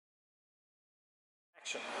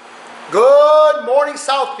Good morning,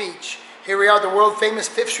 South Beach. Here we are at the world famous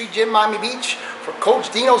 5th Street Gym, Miami Beach, for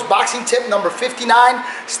Coach Dino's boxing tip number 59,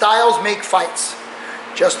 Styles Make Fights.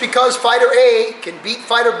 Just because fighter A can beat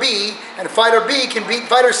fighter B and fighter B can beat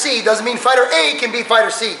fighter C doesn't mean fighter A can beat fighter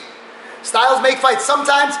C. Styles make fights.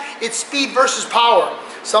 Sometimes it's speed versus power.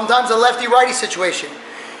 Sometimes a lefty-righty situation.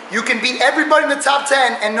 You can beat everybody in the top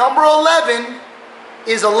 10, and number 11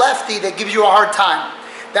 is a lefty that gives you a hard time.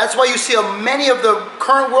 That's why you see many of the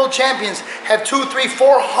current world champions have 200, 300,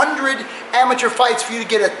 400 amateur fights for you to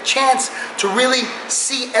get a chance to really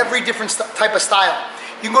see every different type of style.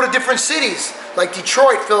 You can go to different cities like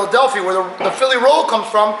Detroit, Philadelphia, where the Philly roll comes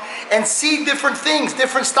from, and see different things,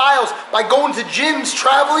 different styles by going to gyms,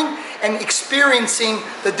 traveling, and experiencing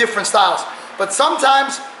the different styles. But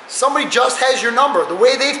sometimes somebody just has your number. The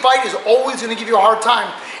way they fight is always going to give you a hard time,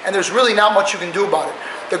 and there's really not much you can do about it.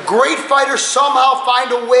 The great fighters somehow find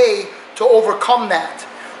a way to overcome that,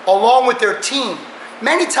 along with their team.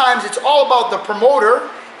 Many times it's all about the promoter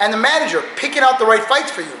and the manager picking out the right fights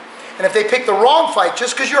for you. And if they pick the wrong fight,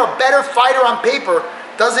 just because you're a better fighter on paper,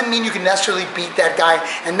 doesn't mean you can necessarily beat that guy.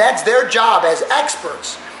 And that's their job as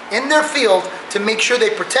experts in their field to make sure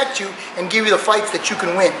they protect you and give you the fights that you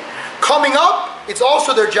can win. Coming up, it's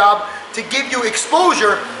also their job to give you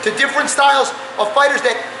exposure to different styles of fighters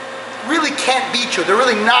that really can't beat you. They're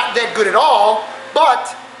really not that good at all,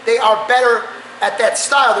 but they are better at that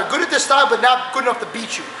style. They're good at this style, but not good enough to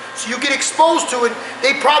beat you. So you get exposed to it.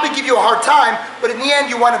 They probably give you a hard time, but in the end,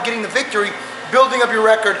 you wind up getting the victory, building up your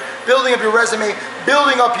record, building up your resume,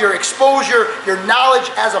 building up your exposure, your knowledge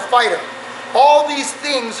as a fighter. All these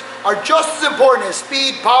things are just as important as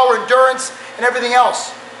speed, power, endurance, and everything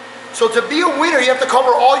else. So to be a winner, you have to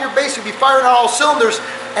cover all your bases, be firing on all cylinders,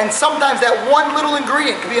 and sometimes that one little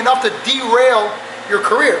ingredient can be enough to derail your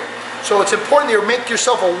career. So it's important that you make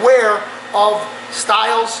yourself aware of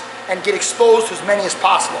styles and get exposed to as many as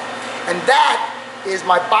possible. And that is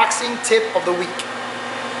my boxing tip of the week.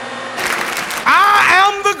 I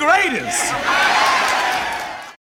am the greatest.